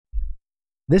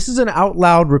This is an out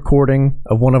loud recording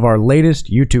of one of our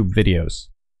latest YouTube videos.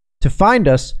 To find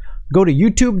us, go to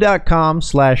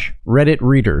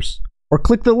youtube.com/redditreaders or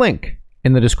click the link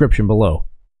in the description below.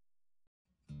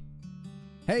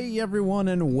 Hey everyone,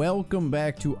 and welcome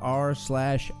back to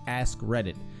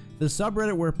r/AskReddit, the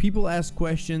subreddit where people ask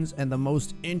questions and the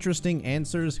most interesting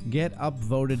answers get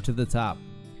upvoted to the top.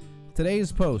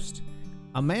 Today's post: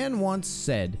 a man once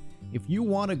said, if you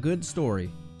want a good story,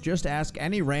 just ask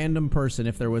any random person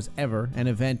if there was ever an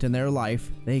event in their life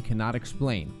they cannot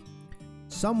explain.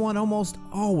 Someone almost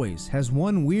always has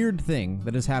one weird thing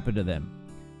that has happened to them.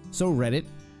 So Reddit,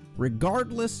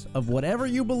 regardless of whatever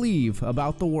you believe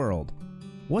about the world,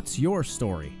 what's your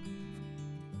story?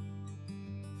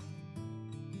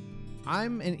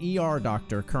 I'm an ER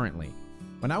doctor currently.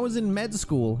 When I was in med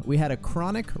school, we had a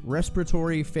chronic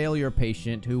respiratory failure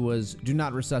patient who was do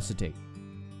not resuscitate.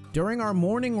 During our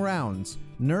morning rounds,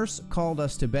 nurse called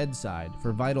us to bedside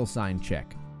for vital sign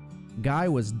check. Guy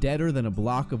was deader than a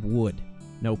block of wood.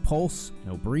 No pulse,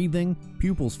 no breathing,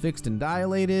 pupils fixed and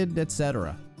dilated,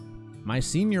 etc. My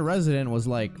senior resident was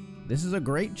like, this is a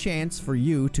great chance for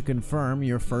you to confirm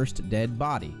your first dead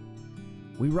body.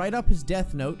 We write up his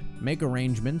death note, make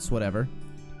arrangements, whatever.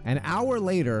 An hour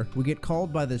later, we get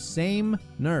called by the same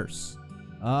nurse.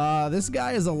 This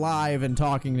guy is alive and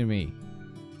talking to me.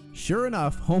 Sure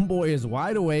enough, homeboy is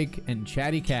wide awake and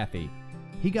chatty Cathy.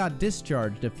 He got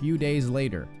discharged a few days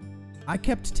later. I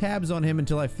kept tabs on him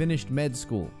until I finished med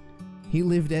school. He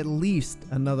lived at least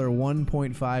another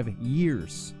 1.5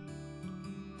 years.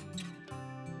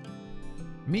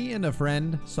 Me and a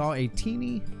friend saw a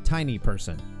teeny tiny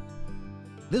person.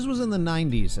 This was in the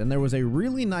 90s, and there was a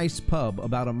really nice pub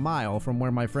about a mile from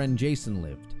where my friend Jason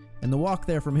lived, and the walk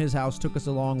there from his house took us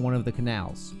along one of the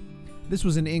canals. This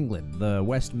was in England, the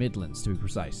West Midlands to be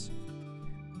precise.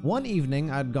 One evening,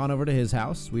 I'd gone over to his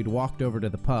house, we'd walked over to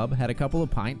the pub, had a couple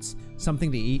of pints, something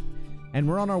to eat, and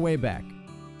we're on our way back.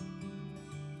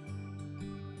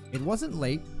 It wasn't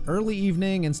late, early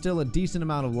evening, and still a decent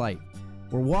amount of light.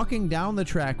 We're walking down the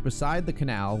track beside the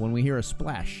canal when we hear a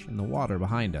splash in the water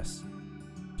behind us.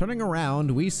 Turning around,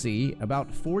 we see,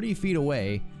 about 40 feet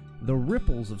away, the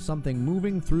ripples of something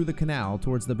moving through the canal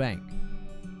towards the bank.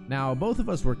 Now, both of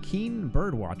us were keen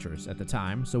bird watchers at the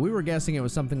time, so we were guessing it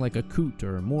was something like a coot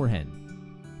or moorhen.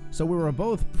 So we were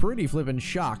both pretty flippin'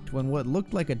 shocked when what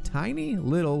looked like a tiny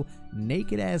little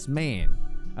naked-ass man,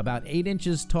 about 8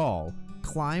 inches tall,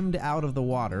 climbed out of the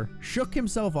water, shook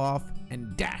himself off,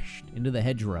 and dashed into the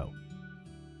hedgerow.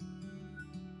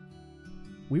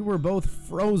 We were both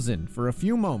frozen for a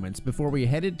few moments before we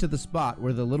headed to the spot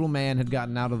where the little man had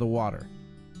gotten out of the water.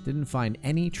 Didn't find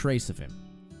any trace of him.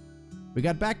 We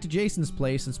got back to Jason's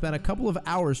place and spent a couple of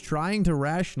hours trying to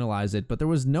rationalize it, but there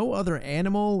was no other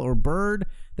animal or bird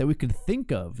that we could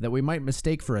think of that we might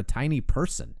mistake for a tiny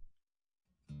person.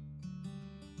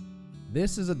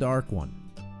 This is a dark one.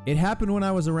 It happened when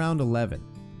I was around 11.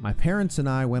 My parents and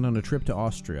I went on a trip to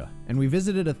Austria, and we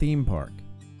visited a theme park.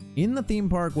 In the theme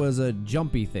park was a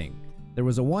jumpy thing. There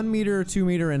was a 1 meter, 2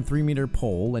 meter, and 3 meter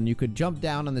pole, and you could jump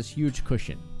down on this huge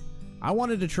cushion. I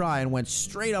wanted to try and went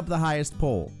straight up the highest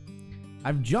pole.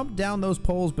 I've jumped down those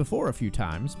poles before a few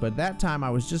times, but that time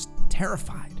I was just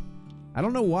terrified. I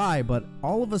don't know why, but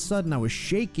all of a sudden I was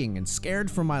shaking and scared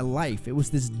for my life. It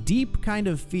was this deep kind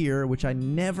of fear which I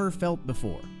never felt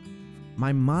before.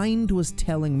 My mind was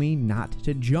telling me not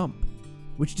to jump,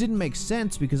 which didn't make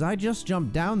sense because I just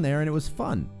jumped down there and it was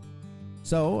fun.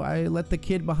 So I let the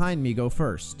kid behind me go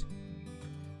first.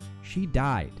 She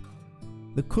died.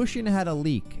 The cushion had a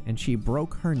leak and she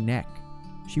broke her neck.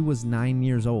 She was 9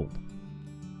 years old.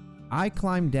 I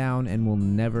climbed down and will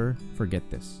never forget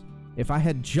this. If I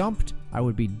had jumped, I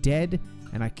would be dead,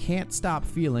 and I can't stop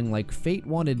feeling like fate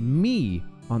wanted me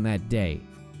on that day,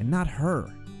 and not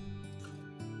her.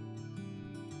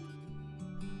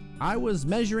 I was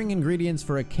measuring ingredients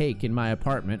for a cake in my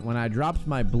apartment when I dropped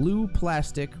my blue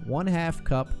plastic 1/2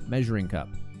 cup measuring cup.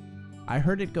 I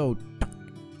heard it go tuck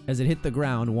as it hit the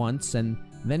ground once, and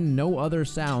then no other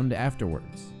sound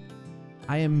afterwards.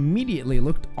 I immediately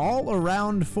looked all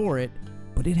around for it,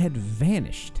 but it had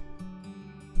vanished.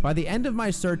 By the end of my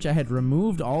search, I had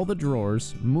removed all the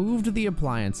drawers, moved the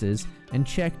appliances, and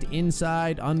checked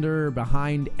inside, under,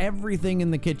 behind, everything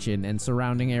in the kitchen and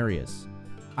surrounding areas.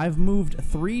 I've moved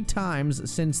 3 times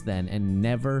since then and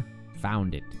never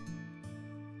found it.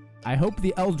 I hope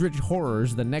the eldritch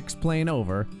horrors the next plane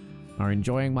over are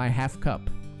enjoying my half cup.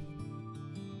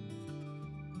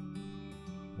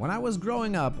 When I was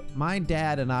growing up, my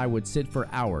dad and I would sit for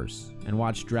hours and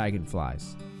watch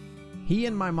dragonflies. He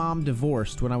and my mom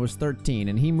divorced when I was 13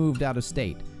 and he moved out of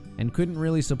state, and couldn't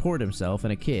really support himself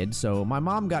and a kid, so my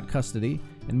mom got custody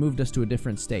and moved us to a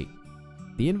different state.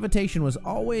 The invitation was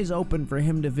always open for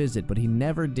him to visit, but he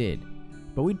never did.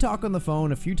 But we'd talk on the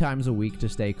phone a few times a week to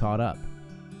stay caught up.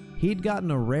 He'd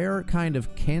gotten a rare kind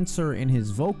of cancer in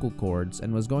his vocal cords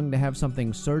and was going to have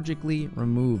something surgically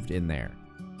removed in there.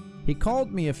 He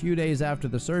called me a few days after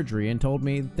the surgery and told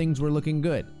me things were looking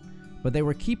good, but they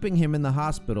were keeping him in the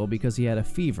hospital because he had a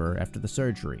fever after the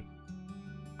surgery.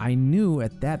 I knew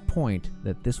at that point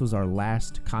that this was our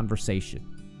last conversation.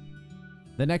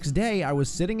 The next day, I was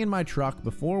sitting in my truck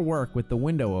before work with the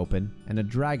window open, and a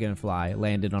dragonfly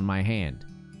landed on my hand.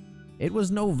 It was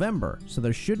November, so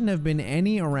there shouldn't have been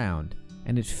any around,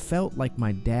 and it felt like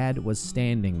my dad was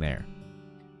standing there.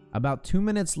 About 2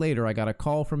 minutes later, I got a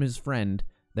call from his friend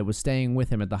that was staying with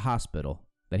him at the hospital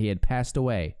that he had passed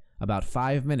away about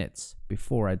 5 minutes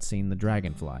before I'd seen the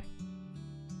dragonfly.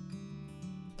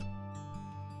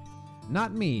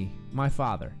 Not me, my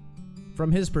father.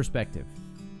 From his perspective.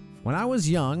 When I was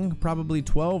young, probably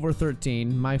 12 or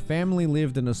 13, my family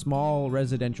lived in a small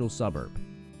residential suburb.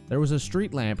 There was a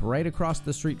street lamp right across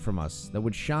the street from us that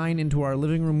would shine into our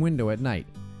living room window at night.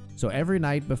 So every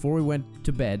night before we went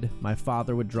to bed, my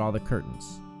father would draw the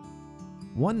curtains.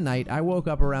 One night, I woke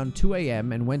up around 2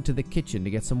 a.m. and went to the kitchen to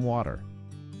get some water.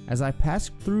 As I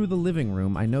passed through the living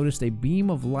room, I noticed a beam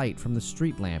of light from the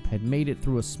street lamp had made it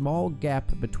through a small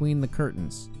gap between the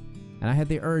curtains, and I had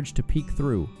the urge to peek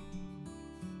through.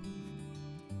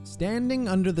 Standing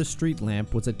under the street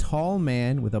lamp was a tall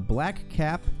man with a black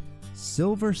cap,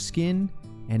 silver skin,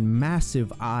 and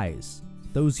massive eyes.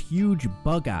 Those huge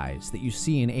bug eyes that you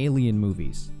see in alien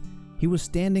movies. He was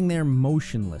standing there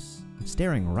motionless,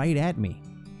 staring right at me.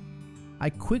 I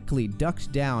quickly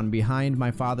ducked down behind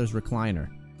my father's recliner.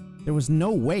 There was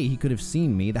no way he could have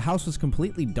seen me. The house was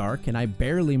completely dark, and I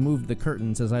barely moved the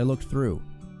curtains as I looked through.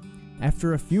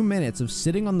 After a few minutes of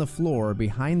sitting on the floor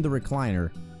behind the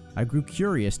recliner, I grew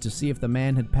curious to see if the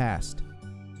man had passed.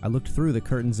 I looked through the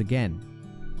curtains again.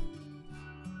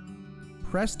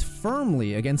 Pressed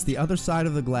firmly against the other side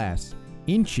of the glass,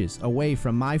 inches away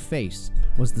from my face,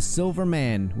 was the silver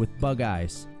man with bug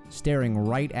eyes, staring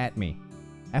right at me.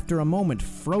 After a moment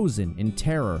frozen in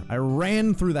terror, I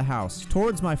ran through the house,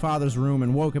 towards my father's room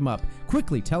and woke him up,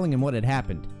 quickly telling him what had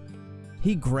happened.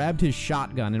 He grabbed his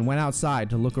shotgun and went outside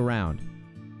to look around.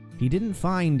 He didn't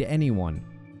find anyone,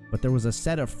 but there was a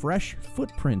set of fresh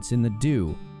footprints in the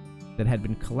dew that had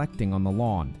been collecting on the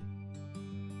lawn.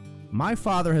 My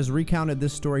father has recounted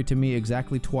this story to me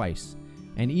exactly twice,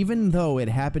 and even though it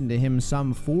happened to him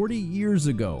some 40 years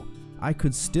ago, I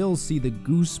could still see the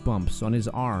goosebumps on his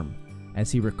arm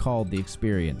as he recalled the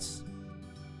experience.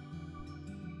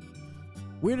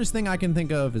 Weirdest thing I can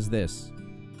think of is this.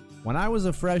 When I was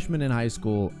a freshman in high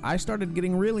school, I started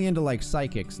getting really into like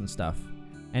psychics and stuff,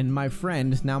 and my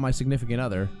friend, now my significant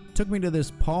other, took me to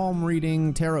this palm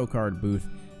reading tarot card booth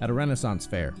at a Renaissance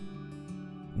fair.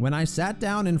 When I sat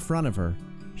down in front of her,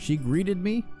 she greeted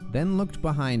me, then looked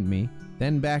behind me,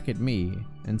 then back at me,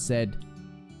 and said,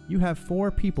 "You have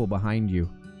 4 people behind you."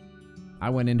 I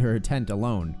went into her tent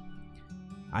alone.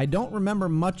 I don't remember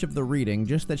much of the reading,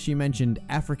 just that she mentioned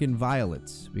African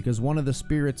violets, because one of the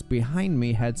spirits behind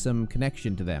me had some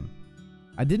connection to them.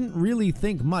 I didn't really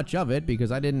think much of it because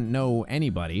I didn't know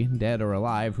anybody, dead or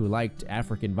alive, who liked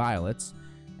African violets,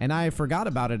 and I forgot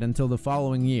about it until the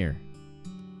following year.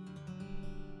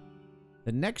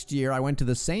 The next year, I went to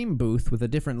the same booth with a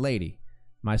different lady.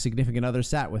 My significant other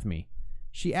sat with me.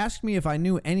 She asked me if I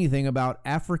knew anything about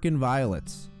African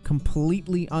violets,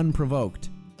 completely unprovoked.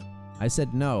 I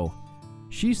said no.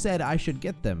 She said I should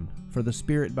get them for the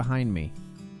spirit behind me.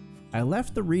 I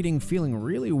left the reading feeling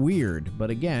really weird, but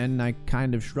again, I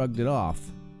kind of shrugged it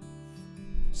off.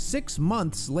 6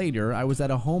 months later, I was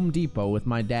at a Home Depot with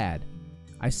my dad.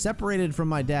 I separated from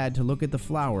my dad to look at the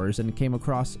flowers and came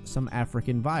across some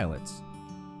African violets.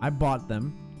 I bought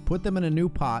them, put them in a new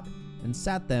pot, and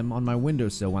sat them on my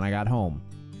windowsill when I got home.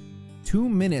 2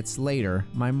 minutes later,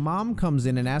 my mom comes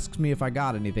in and asks me if I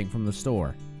got anything from the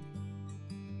store.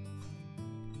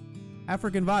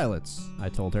 "African violets," I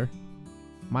told her.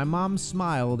 My mom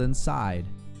smiled and sighed,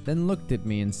 then looked at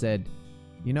me and said,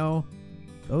 "You know,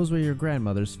 those were your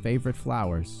grandmother's favorite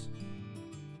flowers."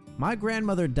 My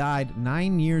grandmother died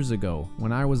 9 years ago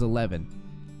when I was 11,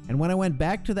 and when I went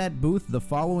back to that booth the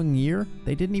following year,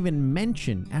 they didn't even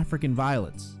mention African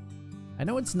violets. I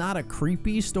know it's not a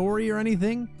creepy story or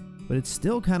anything, but it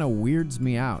still kind of weirds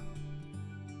me out.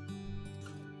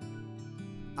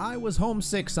 I was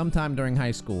homesick sometime during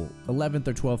high school, 11th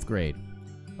or 12th grade.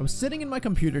 I was sitting in my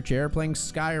computer chair playing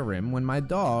Skyrim when my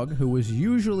dog, who was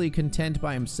usually content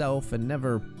by himself and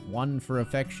never one for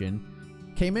affection,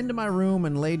 came into my room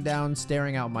and laid down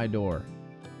staring out my door.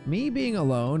 Me being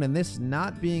alone and this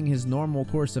not being his normal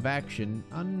course of action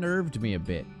unnerved me a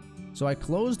bit, so I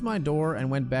closed my door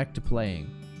and went back to playing.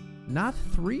 Not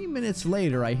 3 minutes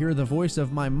later, I hear the voice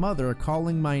of my mother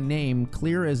calling my name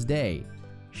clear as day.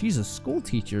 She's a school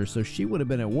teacher, so she would have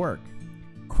been at work.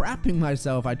 Crapping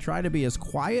myself, I try to be as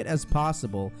quiet as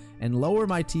possible and lower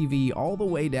my TV all the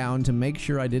way down to make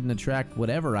sure I didn't attract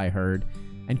whatever I heard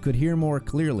and could hear more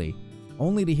clearly,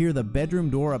 only to hear the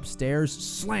bedroom door upstairs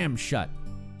slam shut.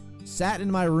 Sat in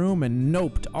my room and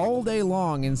noped all day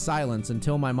long in silence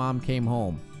until my mom came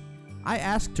home. I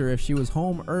asked her if she was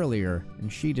home earlier,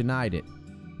 and she denied it.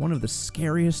 One of the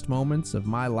scariest moments of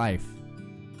my life.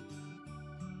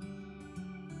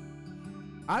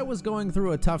 I was going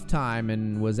through a tough time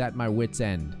and was at my wit's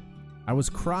end. I was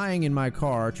crying in my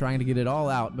car, trying to get it all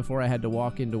out before I had to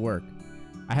walk into work.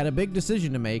 I had a big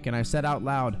decision to make, and I said out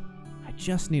loud, "I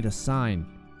just need a sign."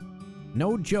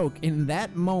 No joke, in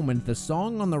that moment, the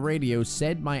song on the radio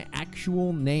said my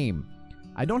actual name.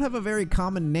 I don't have a very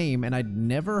common name, and I'd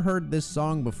never heard this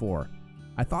song before.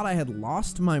 I thought I had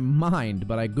lost my mind,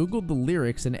 but I googled the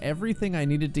lyrics and everything I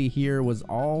needed to hear was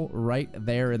all right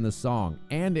there in the song,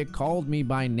 and it called me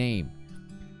by name.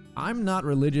 I'm not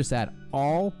religious at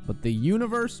all, but the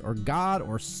universe or God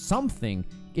or something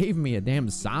gave me a damn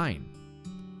sign.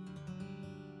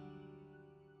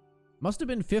 Must have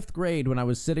been 5th grade when I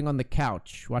was sitting on the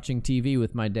couch watching TV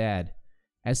with my dad.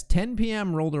 As 10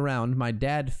 p.m. rolled around, my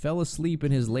dad fell asleep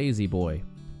in his lazy boy,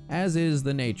 as is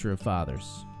the nature of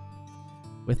fathers.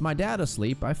 With my dad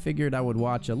asleep, I figured I would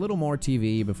watch a little more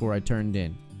TV before I turned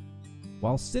in.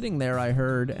 While sitting there, I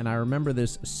heard, and I remember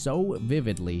this so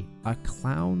vividly, a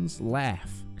clown's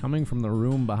laugh coming from the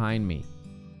room behind me.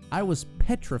 I was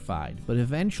petrified, but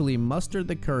eventually mustered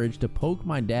the courage to poke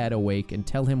my dad awake and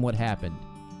tell him what happened.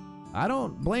 I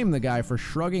don't blame the guy for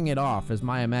shrugging it off as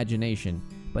my imagination,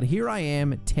 but here I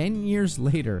am 10 years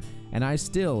later, and I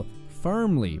still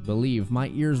firmly believe my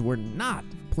ears were not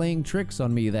playing tricks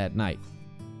on me that night.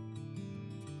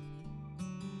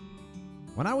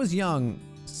 When I was young,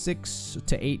 6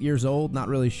 to 8 years old, not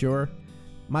really sure,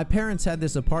 my parents had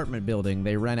this apartment building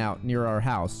they rent out near our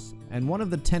house, and one of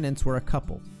the tenants were a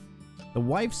couple. The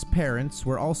wife's parents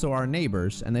were also our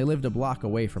neighbors, and they lived a block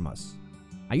away from us.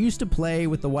 I used to play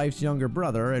with the wife's younger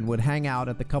brother and would hang out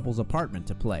at the couple's apartment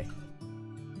to play.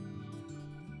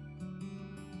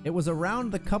 It was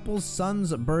around the couple's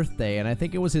son's birthday, and I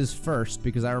think it was his first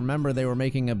because I remember they were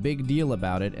making a big deal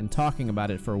about it and talking about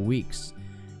it for weeks.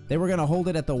 They were going to hold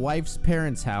it at the wife's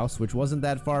parents' house, which wasn't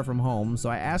that far from home, so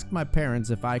I asked my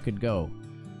parents if I could go.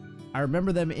 I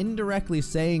remember them indirectly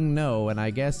saying no, and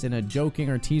I guess in a joking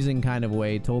or teasing kind of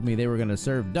way told me they were going to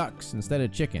serve ducks instead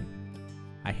of chicken.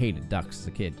 I hated ducks as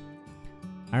a kid.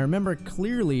 I remember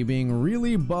clearly being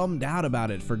really bummed out about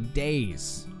it for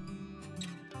days.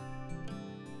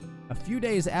 A few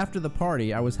days after the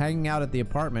party, I was hanging out at the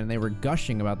apartment and they were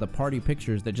gushing about the party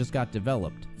pictures that just got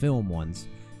developed, film ones.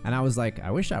 And I was like,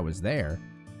 I wish I was there.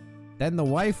 Then the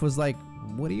wife was like,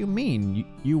 what do you mean?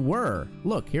 You were.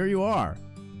 Look, here you are.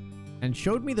 And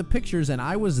showed me the pictures and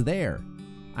I was there.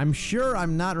 I'm sure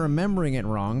I'm not remembering it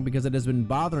wrong because it has been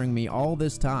bothering me all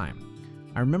this time.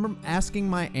 I remember asking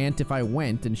my aunt if I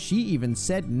went and she even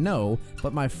said no,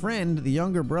 but my friend, the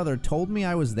younger brother, told me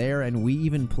I was there and we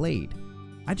even played.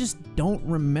 I just don't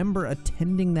remember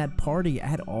attending that party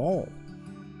at all.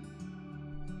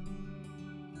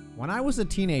 When I was a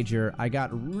teenager, I got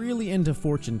really into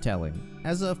fortune telling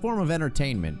as a form of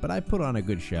entertainment, but I put on a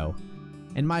good show.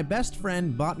 And my best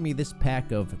friend bought me this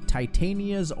pack of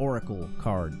Titania's Oracle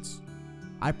cards.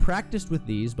 I practiced with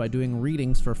these by doing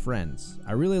readings for friends.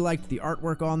 I really liked the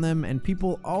artwork on them, and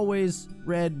people always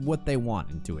read what they want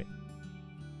into it.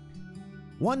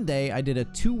 One day, I did a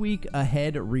 2-week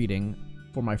ahead reading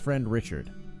for my friend Richard.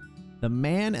 The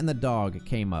man and the dog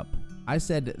came up. I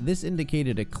said this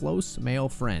indicated a close male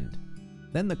friend.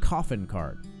 Then the coffin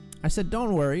card. I said,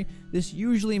 don't worry, this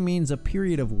usually means a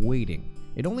period of waiting.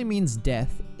 It only means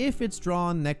death if it's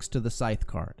drawn next to the scythe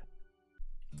card.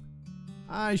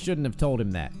 I shouldn't have told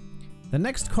him that. The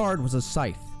next card was a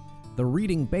scythe. The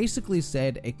reading basically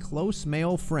said a close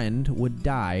male friend would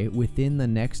die within the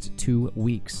next 2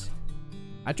 weeks.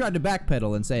 I tried to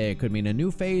backpedal and say it could mean a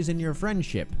new phase in your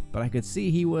friendship, but I could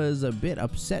see he was a bit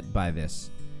upset by this.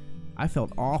 I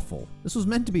felt awful. This was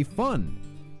meant to be fun.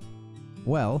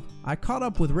 Well, I caught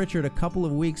up with Richard a couple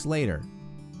of weeks later.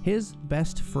 His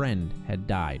best friend had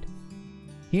died.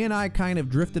 He and I kind of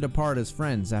drifted apart as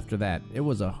friends after that. It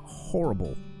was a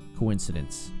horrible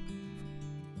coincidence.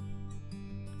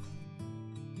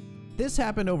 This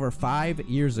happened over 5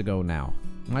 years ago now.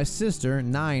 My sister,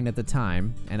 9 at the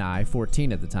time, and I,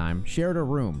 14 at the time, shared a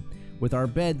room, with our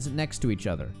beds next to each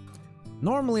other.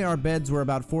 Normally our beds were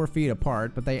about 4 feet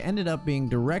apart, but they ended up being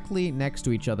directly next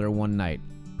to each other one night.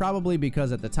 Probably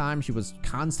because at the time she was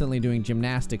constantly doing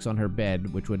gymnastics on her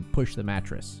bed, which would push the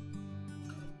mattress.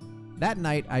 That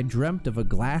night, I dreamt of a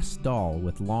glass doll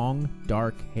with long,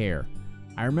 dark hair.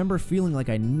 I remember feeling like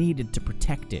I needed to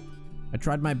protect it. I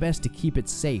tried my best to keep it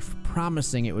safe,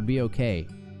 promising it would be okay.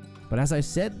 But as I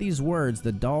said these words,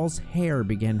 the doll's hair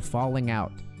began falling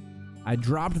out. I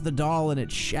dropped the doll and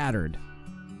it shattered.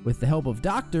 With the help of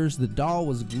doctors, the doll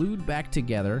was glued back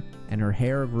together and her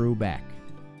hair grew back.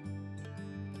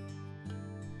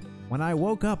 When I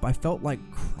woke up, I felt like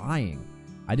crying.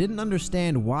 I didn't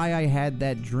understand why I had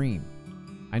that dream.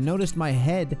 I noticed my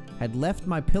head had left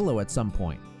my pillow at some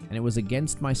point, and it was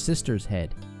against my sister's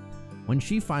head. When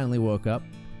she finally woke up,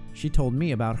 she told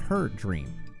me about her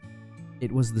dream.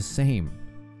 It was the same.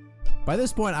 By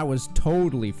this point, I was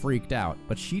totally freaked out,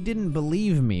 but she didn't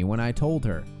believe me when I told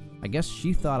her. I guess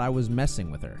she thought I was messing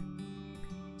with her.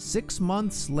 6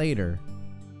 months later,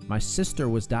 my sister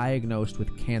was diagnosed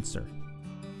with cancer.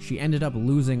 She ended up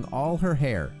losing all her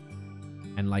hair.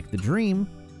 And like the dream,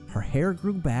 her hair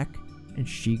grew back and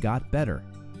she got better.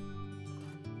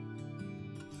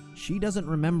 She doesn't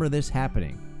remember this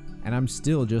happening, and I'm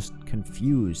still just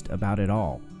confused about it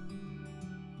all.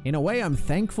 In a way, I'm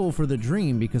thankful for the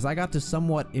dream because I got to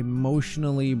somewhat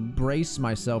emotionally brace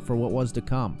myself for what was to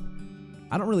come.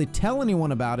 I don't really tell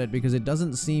anyone about it because it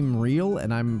doesn't seem real,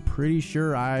 and I'm pretty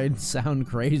sure I'd sound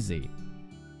crazy.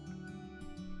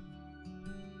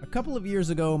 A couple of years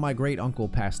ago, my great uncle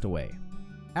passed away.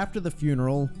 After the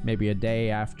funeral, maybe a day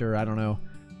after, I don't know,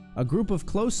 a group of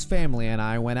close family and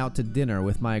I went out to dinner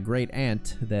with my great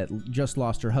aunt that just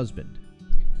lost her husband.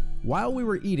 While we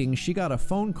were eating, she got a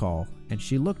phone call and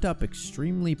she looked up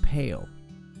extremely pale,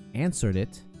 answered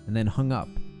it, and then hung up.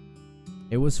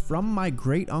 It was from my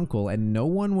great uncle and no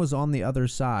one was on the other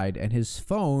side, and his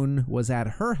phone was at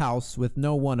her house with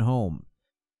no one home.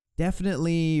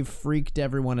 Definitely freaked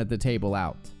everyone at the table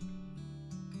out.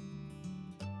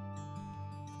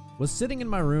 Was sitting in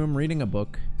my room reading a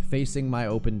book, facing my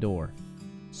open door.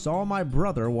 Saw my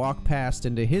brother walk past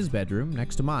into his bedroom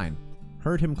next to mine.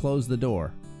 Heard him close the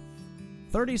door.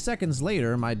 30 seconds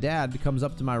later, my dad comes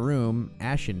up to my room,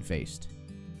 ashen-faced.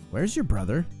 "Where's your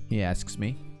brother?" he asks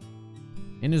me.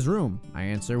 "In his room," I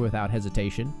answer without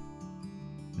hesitation.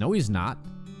 "No, he's not."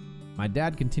 My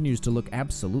dad continues to look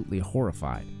absolutely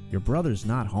horrified. "Your brother's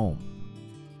not home."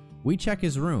 We check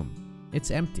his room.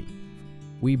 It's empty.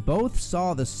 We both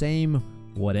saw the same,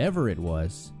 whatever it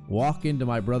was, walk into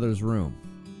my brother's room.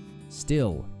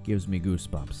 Still gives me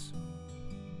goosebumps.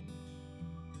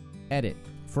 Edit.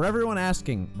 For everyone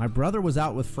asking, my brother was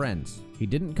out with friends. He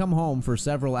didn't come home for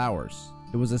several hours.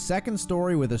 It was a second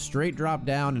story with a straight drop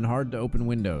down and hard to open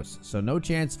windows, so no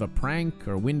chance of a prank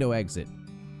or window exit.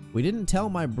 We didn't tell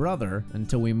my brother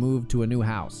until we moved to a new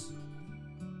house.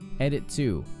 Edit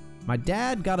 2. My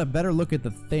dad got a better look at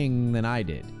the thing than I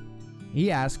did. He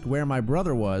asked where my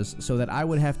brother was so that I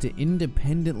would have to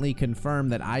independently confirm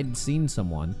that I'd seen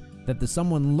someone, that the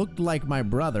someone looked like my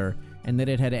brother, and that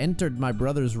it had entered my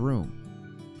brother's room.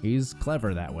 He's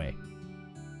clever that way.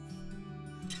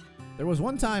 There was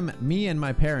one time me and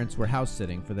my parents were house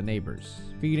sitting for the neighbors,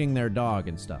 feeding their dog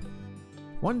and stuff.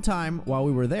 One time while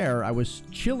we were there, I was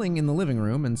chilling in the living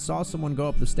room and saw someone go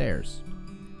up the stairs.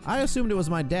 I assumed it was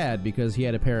my dad because he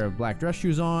had a pair of black dress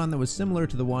shoes on that was similar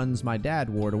to the ones my dad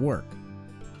wore to work.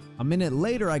 A minute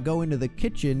later, I go into the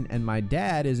kitchen and my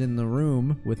dad is in the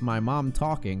room with my mom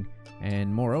talking,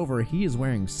 and moreover, he is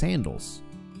wearing sandals.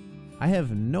 I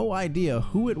have no idea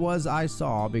who it was I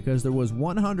saw because there was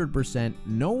 100%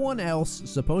 no one else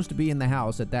supposed to be in the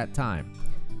house at that time.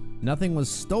 Nothing was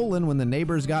stolen when the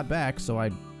neighbors got back, so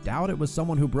I doubt it was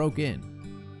someone who broke in.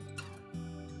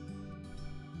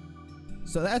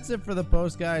 So that's it for the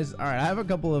post, guys. Alright, I have a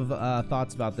couple of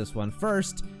thoughts about this one.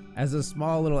 First, as a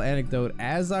small little anecdote,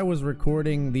 as I was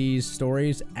recording these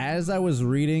stories, as I was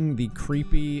reading the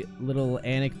creepy little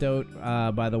anecdote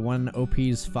by the one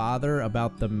OP's father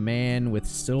about the man with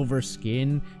silver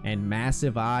skin and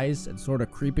massive eyes, and sort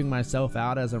of creeping myself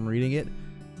out as I'm reading it,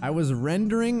 I was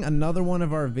rendering another one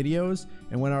of our videos,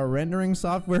 and when our rendering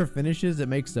software finishes, it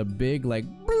makes a big like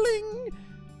bling,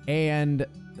 and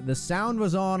the sound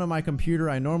was on my computer.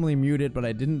 I normally mute it, but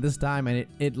I didn't this time, and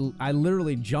I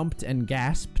literally jumped and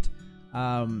gasped,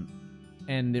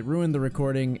 and it ruined the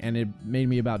recording, and it made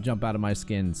me about jump out of my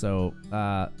skin. So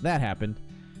that happened.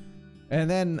 And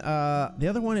then the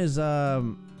other one is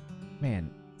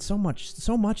man, so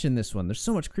much in this one. There's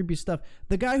so much creepy stuff.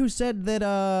 The guy who said that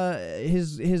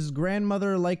his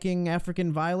grandmother liking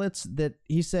African violets, that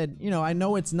he said, you know, I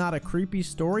know it's not a creepy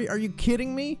story. Are you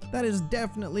kidding me? That is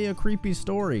definitely a creepy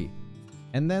story.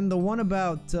 And then the one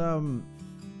about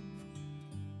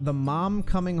the mom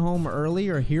coming home early,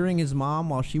 or hearing his mom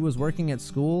while she was working at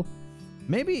school.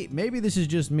 Maybe this is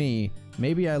just me.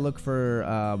 Maybe I look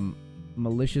for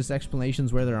malicious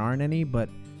explanations where there aren't any, but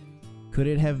could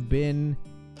it have been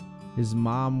his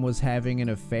mom was having an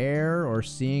affair or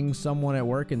seeing someone at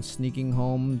work and sneaking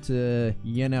home to,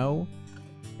 you know,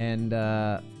 and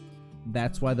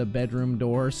that's why the bedroom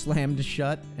door slammed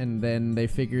shut, and then they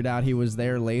figured out he was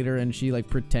there later and she like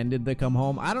pretended to come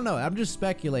home? I don't know. I'm just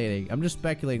speculating.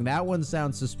 That one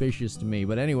sounds suspicious to me.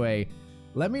 But anyway,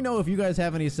 let me know if you guys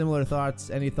have any similar thoughts,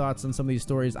 any thoughts on some of these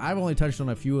stories. I've only touched on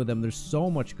a few of them. There's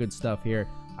so much good stuff here.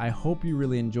 I hope you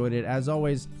really enjoyed it. As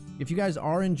always, if you guys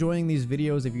are enjoying these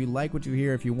videos, if you like what you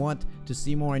hear, if you want to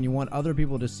see more and you want other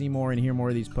people to see more and hear more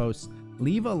of these posts,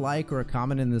 leave a like or a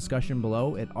comment in the discussion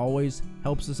below. It always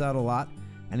helps us out a lot.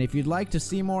 And if you'd like to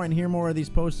see more and hear more of these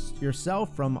posts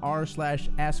yourself from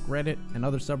r/AskReddit and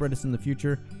other subreddits in the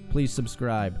future, please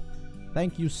subscribe.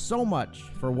 Thank you so much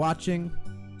for watching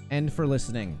and for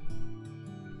listening.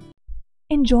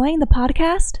 Enjoying the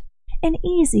podcast? An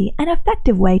easy and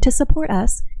effective way to support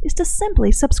us is to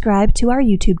simply subscribe to our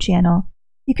YouTube channel.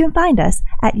 You can find us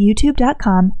at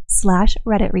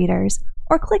youtube.com/RedditReaders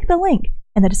or click the link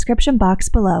in the description box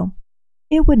below.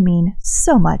 It would mean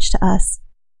so much to us.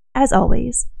 As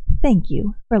always, thank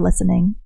you for listening.